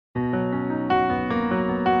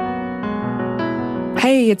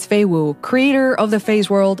Hey, it's Fei Wu, creator of the Fei's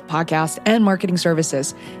World podcast and marketing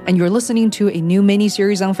services, and you're listening to a new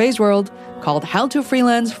mini-series on Fei's World called How to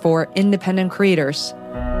Freelance for Independent Creators.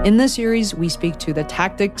 In this series, we speak to the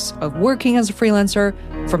tactics of working as a freelancer,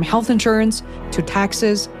 from health insurance to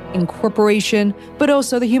taxes, incorporation, but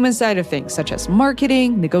also the human side of things, such as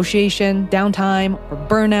marketing, negotiation, downtime, or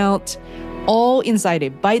burnout, all inside a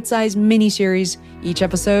bite-sized mini-series. Each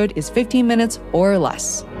episode is 15 minutes or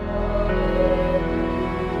less.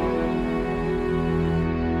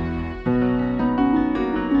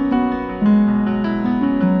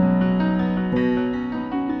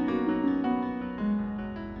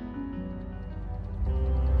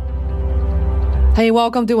 Hey,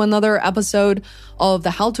 welcome to another episode of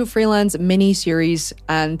the How to Freelance mini-series.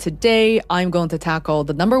 And today I'm going to tackle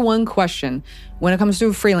the number one question when it comes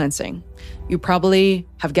to freelancing. You probably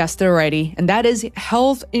have guessed it already, and that is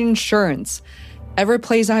health insurance. Every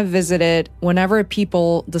place I've visited, whenever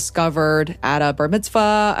people discovered at a bar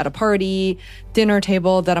mitzvah, at a party, dinner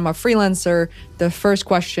table that I'm a freelancer, the first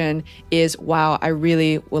question is, wow, I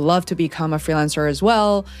really would love to become a freelancer as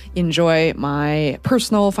well, enjoy my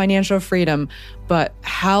personal financial freedom. But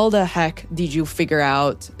how the heck did you figure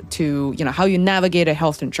out how you navigate a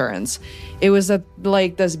health insurance? It was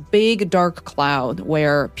like this big dark cloud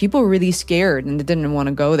where people were really scared and they didn't want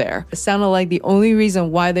to go there. It sounded like the only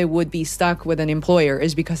reason why they would be stuck with an employer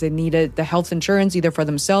is because they needed the health insurance either for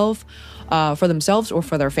themselves or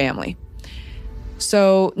for their family.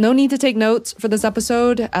 So no need to take notes for this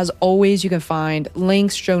episode. As always, you can find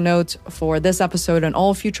links, show notes for this episode and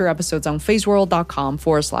all future episodes on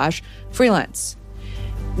feisworld.com/freelance.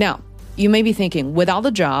 Now, you may be thinking, without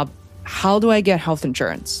a job, how do I get health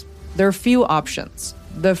insurance? There are a few options.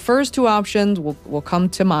 The first two options will come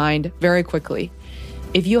to mind very quickly.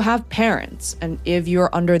 If you have parents and if you're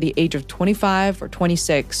under the age of 25 or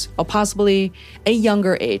 26, or possibly a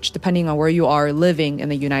younger age, depending on where you are living in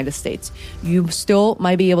the United States, you still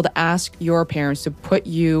might be able to ask your parents to put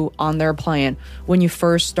you on their plan when you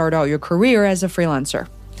first start out your career as a freelancer.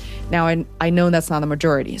 Now, I know that's not the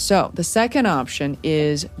majority. So the second option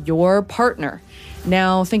is your partner.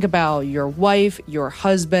 Now, think about your wife, your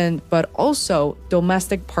husband, but also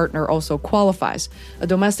domestic partner also qualifies. A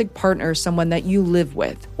domestic partner is someone that you live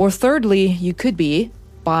with. Or thirdly, you could be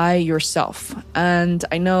by yourself. And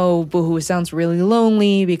I know, boohoo, sounds really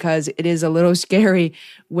lonely because it is a little scary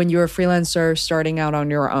when you're a freelancer starting out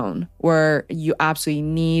on your own, where you absolutely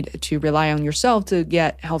need to rely on yourself to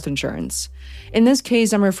get health insurance. In this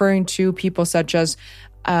case, I'm referring to people such as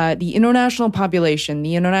the international population,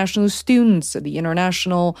 the international students, the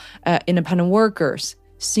international independent workers,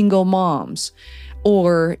 single moms,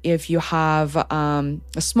 or if you have a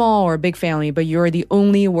small or a big family, but you're the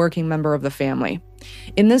only working member of the family.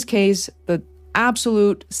 In this case, the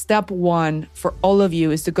absolute step one for all of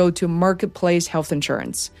you is to go to Marketplace Health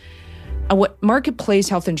Insurance. And what Marketplace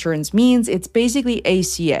Health Insurance means, it's basically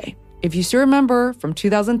ACA. If you still remember from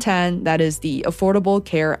 2010, that is the Affordable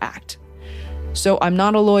Care Act. So I'm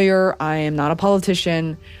not a lawyer, I am not a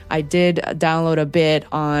politician. I did download a bit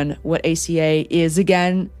on what ACA is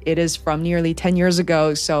again. It is from nearly 10 years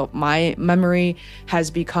ago, so my memory has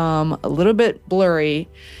become a little bit blurry.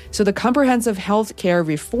 So the Comprehensive Healthcare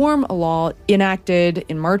Reform Law enacted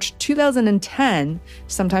in March 2010,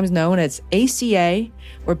 sometimes known as ACA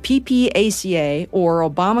or PPACA or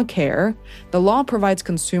Obamacare, the law provides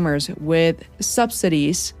consumers with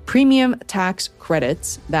subsidies, premium tax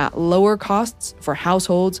credits that lower costs for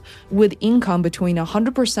households with income between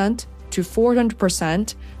 100% to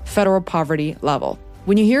 400% federal poverty level.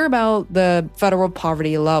 When you hear about the federal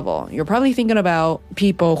poverty level, you're probably thinking about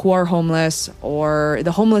people who are homeless or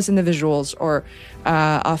the homeless individuals or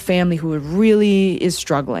a family who really is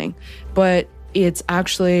struggling. But it's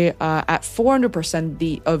actually at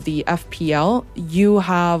 400% of the FPL, you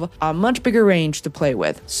have a much bigger range to play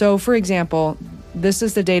with. So for example, this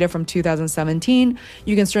is the data from 2017.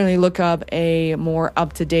 You can certainly look up a more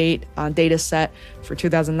up-to-date data set for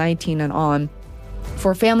 2019 and on. For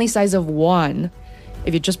a family size of one,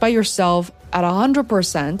 if you're just by yourself at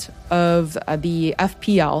 100% of the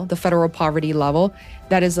FPL, the federal poverty level,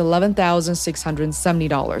 that is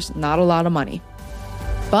 $11,670. Not a lot of money.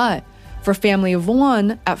 But for family of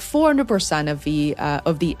one, at 400% of the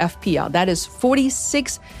FPL, that is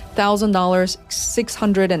 $46,000,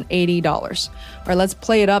 $680. All right, let's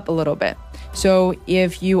play it up a little bit. So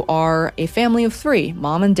if you are a family of three,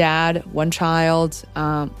 mom and dad, one child,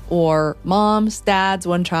 or moms, dads,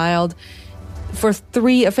 one child, for a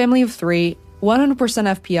family of three, 100%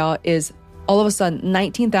 FPL is all of a sudden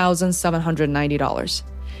 $19,790.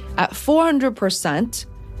 At 400%,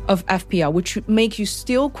 of FPL, which make you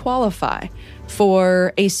still qualify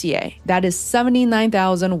for ACA. That is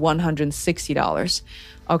 $79,160.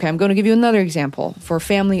 Okay, I'm going to give you another example for a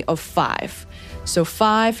family of 5. So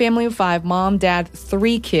family of 5, mom, dad,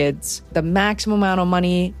 3 kids, the maximum amount of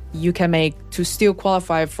money you can make to still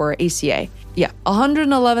qualify for ACA. Yeah,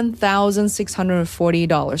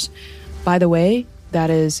 $111,640. By the way, that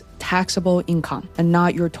is taxable income and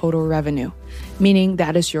not your total revenue, meaning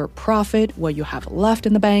that is your profit, what you have left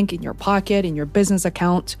in the bank, in your pocket, in your business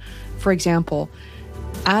account. For example,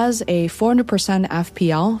 as a 400%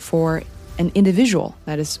 FPL for an individual,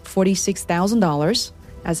 that is $46,000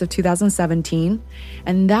 as of 2017.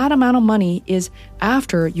 And that amount of money is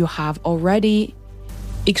after you have already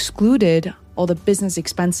excluded all the business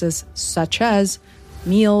expenses such as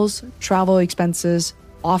meals, travel expenses,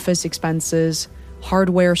 office expenses,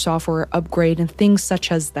 hardware, software upgrade, and things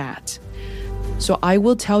such as that. So I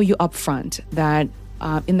will tell you upfront that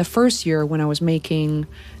in the first year when I was making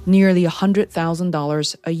nearly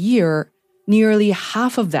 $100,000 a year, nearly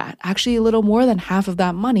half of that, actually a little more than half of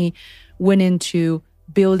that money went into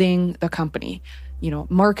building the company,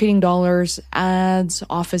 marketing dollars, ads,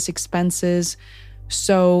 office expenses.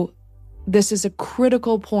 So this is a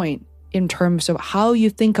critical point in terms of how you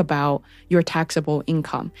think about your taxable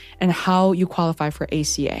income and how you qualify for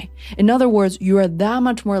ACA. In other words, you are that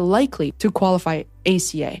much more likely to qualify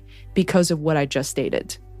ACA because of what I just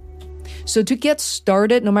stated. So to get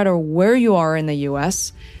started, no matter where you are in the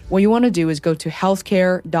US, what you want to do is go to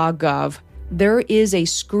healthcare.gov. There is a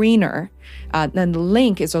screener, and the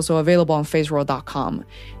link is also available on phaseworld.com.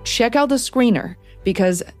 Check out the screener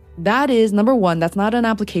because that is, number one, that's not an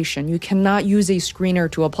application. You cannot use a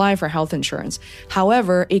screener to apply for health insurance.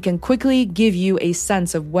 However, it can quickly give you a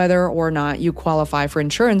sense of whether or not you qualify for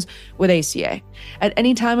insurance with ACA at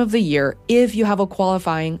any time of the year if you have a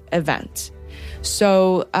qualifying event.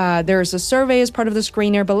 So there's a survey as part of the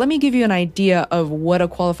screener, but let me give you an idea of what a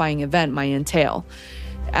qualifying event might entail.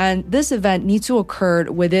 And this event needs to occur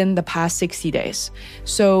within the past 60 days.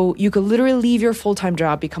 So you could literally leave your full-time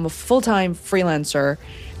job, become a full-time freelancer,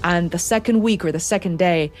 and the second week or the second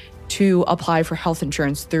day to apply for health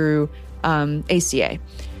insurance through ACA.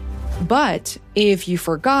 But if you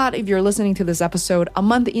forgot, if you're listening to this episode a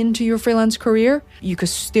month into your freelance career, you could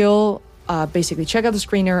still basically check out the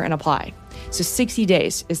screener and apply. So 60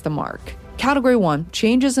 days is the mark. Category 1,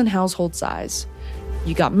 changes in household size.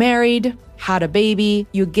 You got married, had a baby,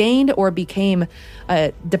 you gained or became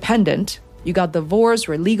dependent, you got divorced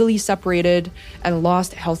or legally separated, and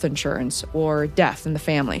lost health insurance or death in the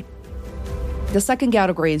family. The second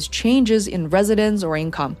category is changes in residence or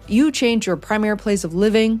income. You changed your primary place of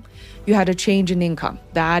living, you had a change in income.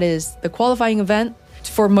 That is the qualifying event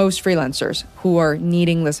for most freelancers who are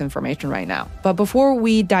needing this information right now. But before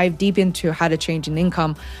we dive deep into how to change in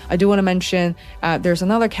income, I do want to mention there's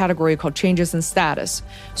another category called changes in status.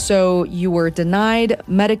 So you were denied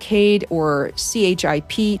Medicaid or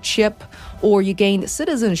CHIP chip, or you gained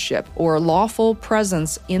citizenship or lawful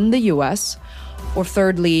presence in the US, or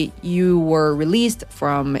thirdly, you were released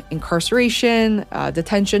from incarceration,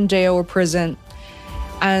 detention, jail, or prison.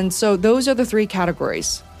 And so those are the 3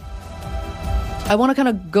 categories. I want to kind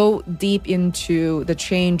of go deep into the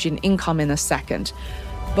change in income in a second.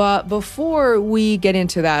 But before we get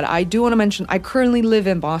into that, I do want to mention I currently live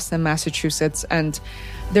in Boston, Massachusetts, and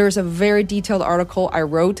there's a very detailed article I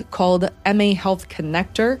wrote called MA Health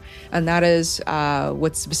Connector, and that is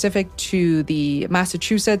what's specific to the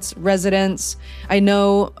Massachusetts residents. I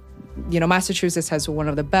know, Massachusetts has one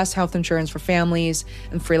of the best health insurance for families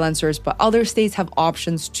and freelancers, but other states have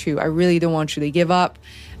options too. I really don't want you to give up.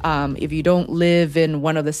 If you don't live in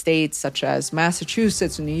one of the states such as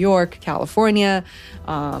Massachusetts, New York, California,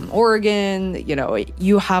 Oregon,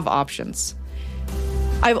 you have options.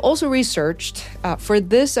 I've also researched for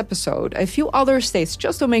this episode a few other states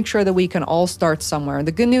just to make sure that we can all start somewhere. And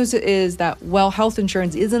the good news is that while health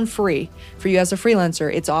insurance isn't free for you as a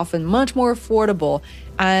freelancer, it's often much more affordable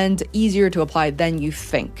and easier to apply than you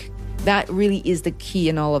think. That really is the key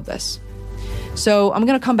in all of this. So I'm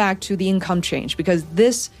going to come back to the income change because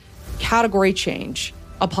this category change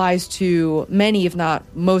applies to many, if not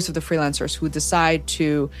most of the freelancers who decide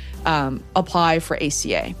to apply for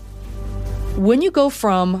ACA. When you go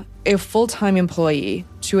from a full-time employee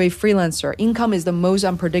to a freelancer, income is the most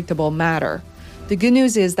unpredictable matter. The good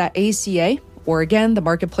news is that ACA, or again, the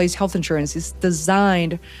marketplace health insurance, is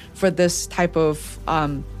designed for this type of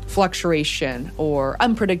fluctuation or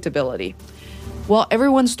unpredictability. While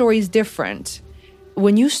everyone's story is different,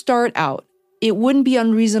 when you start out, it wouldn't be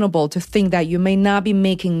unreasonable to think that you may not be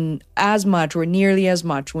making as much or nearly as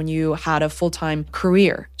much when you had a full-time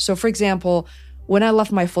career. So for example, When I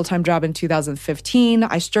left my full-time job in 2015,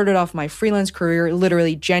 I started off my freelance career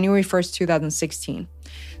literally January 1st, 2016.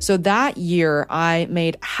 So that year, I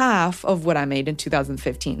made half of what I made in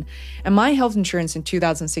 2015. And my health insurance in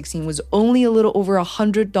 2016 was only a little over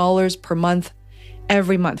 $100 per month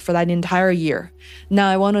every month for that entire year. Now,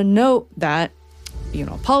 I want to note that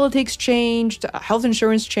politics changed, health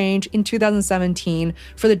insurance changed in 2017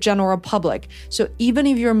 for the general public. So even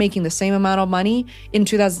if you're making the same amount of money in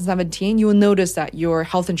 2017, you will notice that your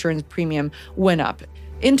health insurance premium went up.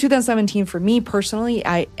 In 2017, for me personally,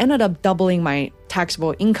 I ended up doubling my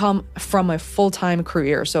taxable income from a full-time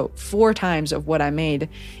career, so 4 times of what I made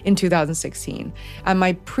in 2016. And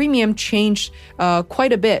my premium changed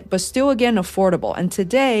quite a bit, but still, again, affordable. And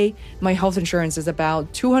today, my health insurance is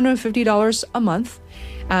about $250 a month,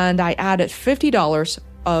 and I added $50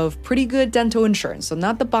 of pretty good dental insurance. So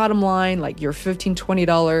not the bottom line, like your $15,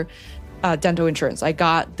 $20 dental insurance. I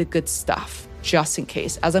got the good stuff, just in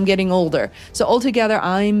case, as I'm getting older. So altogether,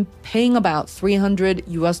 I'm paying about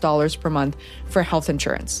 $300 per month for health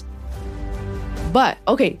insurance. But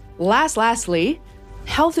okay, lastly,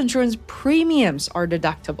 health insurance premiums are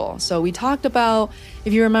deductible. So we talked about,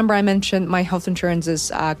 if you remember, I mentioned my health insurance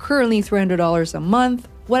is currently $300 a month,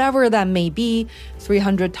 whatever that may be,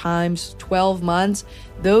 300 times 12 months,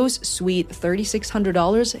 those sweet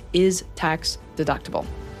 $3,600 is tax deductible.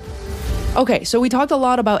 Okay, so we talked a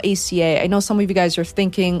lot about ACA. I know some of you guys are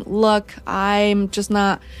thinking, look, I'm just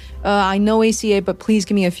not, I know ACA, but please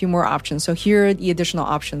give me a few more options. So here are the additional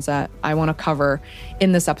options that I want to cover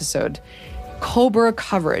in this episode. COBRA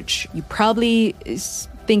coverage. You probably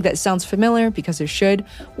think that sounds familiar because it should.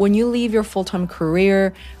 When you leave your full-time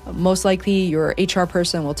career, most likely your HR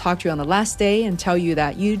person will talk to you on the last day and tell you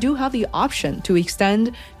that you do have the option to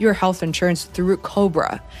extend your health insurance through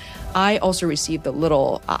COBRA. I also received a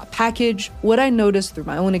little package. What I noticed through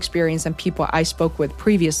my own experience and people I spoke with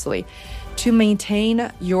previously, to maintain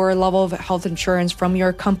your level of health insurance from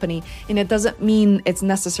your company, and it doesn't mean it's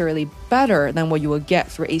necessarily better than what you will get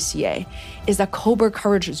through ACA, is that COBRA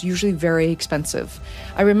coverage is usually very expensive.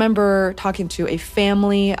 I remember talking to a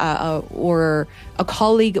family or a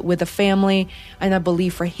colleague with a family, and I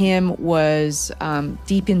believe for him was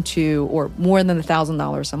deep into or more than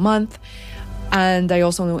 $1,000 a month. And I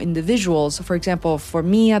also know individuals, for example, for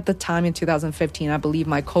me at the time in 2015, I believe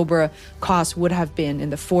my COBRA cost would have been in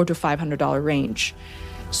the $400 to $500 range.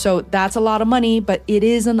 So that's a lot of money, but it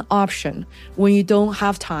is an option when you don't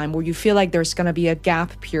have time, where you feel like there's going to be a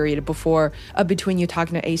gap period before between you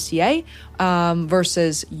talking to ACA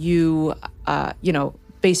versus you,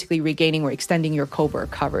 basically regaining or extending your COBRA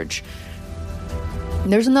coverage.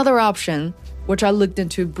 There's another option which I looked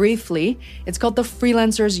into briefly. It's called the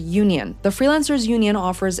Freelancers Union. The Freelancers Union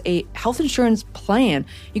offers a health insurance plan.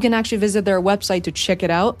 You can actually visit their website to check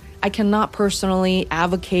it out. I cannot personally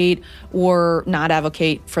advocate or not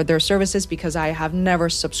advocate for their services because I have never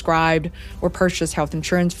subscribed or purchased health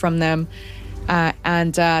insurance from them.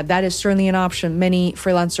 And that is certainly an option many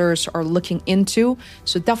freelancers are looking into.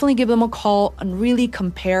 So definitely give them a call and really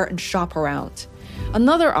compare and shop around.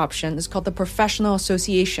 Another option is called the professional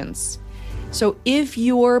associations. So if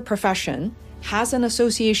your profession has an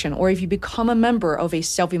association, or if you become a member of a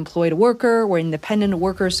self-employed worker or independent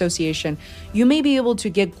worker association, you may be able to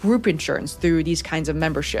get group insurance through these kinds of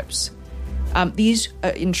memberships. These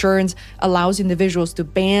insurance allows individuals to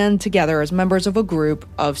band together as members of a group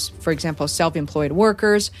of, for example, self-employed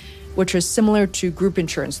workers, which is similar to group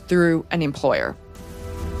insurance through an employer.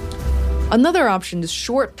 Another option is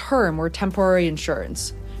short-term or temporary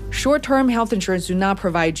insurance. Short-term health insurance do not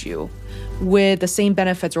provide you with the same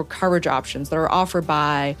benefits or coverage options that are offered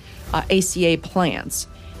by ACA plans.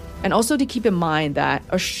 And also to keep in mind that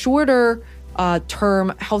a shorter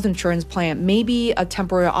term health insurance plan may be a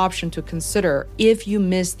temporary option to consider if you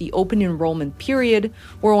miss the open enrollment period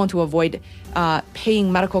or want to avoid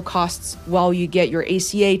paying medical costs while you get your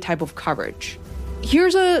ACA type of coverage.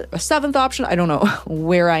 Here's a seventh option. I don't know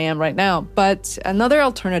where I am right now, but another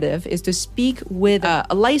alternative is to speak with a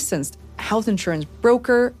licensed health insurance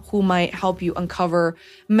broker who might help you uncover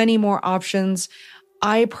many more options.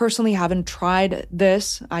 I personally haven't tried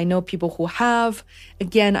this. I know people who have.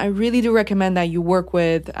 Again, I really do recommend that you work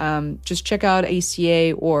with, just check out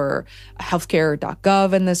ACA or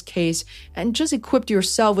healthcare.gov in this case, and just equip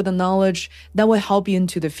yourself with the knowledge that will help you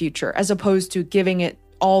into the future, as opposed to giving it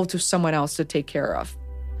all to someone else to take care of.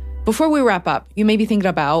 Before we wrap up, you may be thinking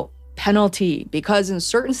about penalty, because in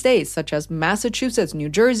certain states such as Massachusetts, New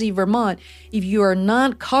Jersey, Vermont, if you are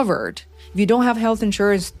not covered, if you don't have health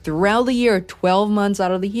insurance throughout the year, 12 months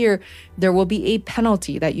out of the year, there will be a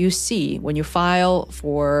penalty that you see when you file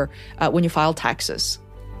taxes.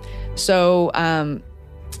 So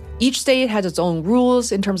each state has its own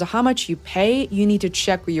rules in terms of how much you pay. You need to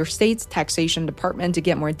check with your state's taxation department to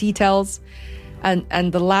get more details.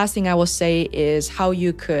 And the last thing I will say is how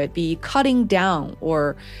you could be cutting down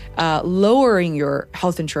or lowering your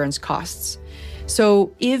health insurance costs.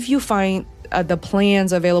 So if you find the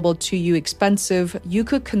plans available to you expensive, you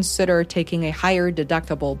could consider taking a higher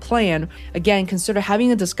deductible plan. Again, consider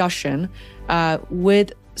having a discussion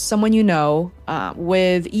with someone you know,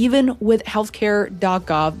 with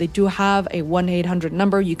healthcare.gov. They do have a 1-800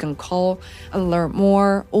 number you can call and learn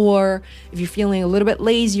more. Or if you're feeling a little bit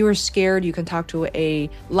lazy or scared, you can talk to a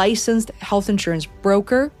licensed health insurance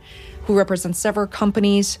broker who represents several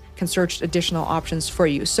companies, can search additional options for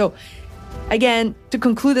you. So again, to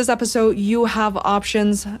conclude this episode, you have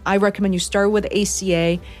options. I recommend you start with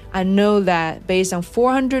ACA. I know that based on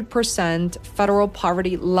 400% federal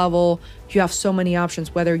poverty level, you have so many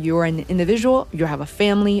options, whether you're an individual, you have a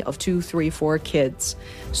family of 2, 3, 4 kids.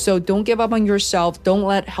 So don't give up on yourself. Don't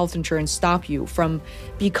let health insurance stop you from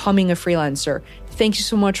becoming a freelancer. Thank you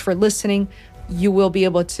so much for listening. You will be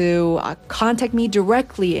able to contact me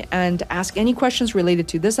directly and ask any questions related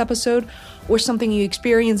to this episode or something you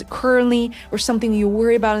experience currently or something you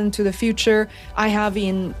worry about into the future. I have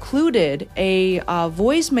included a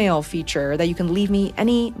voicemail feature that you can leave me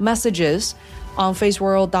any messages on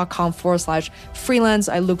faceworld.com/freelance.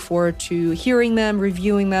 I look forward to hearing them,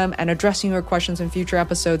 reviewing them, and addressing your questions in future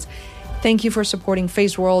episodes. Thank you for supporting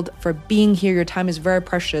Face World, for being here. Your time is very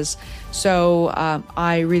precious. So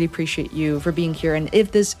I really appreciate you for being here. And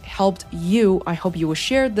if this helped you, I hope you will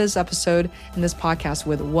share this episode and this podcast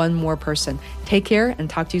with one more person. Take care and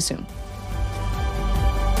talk to you soon.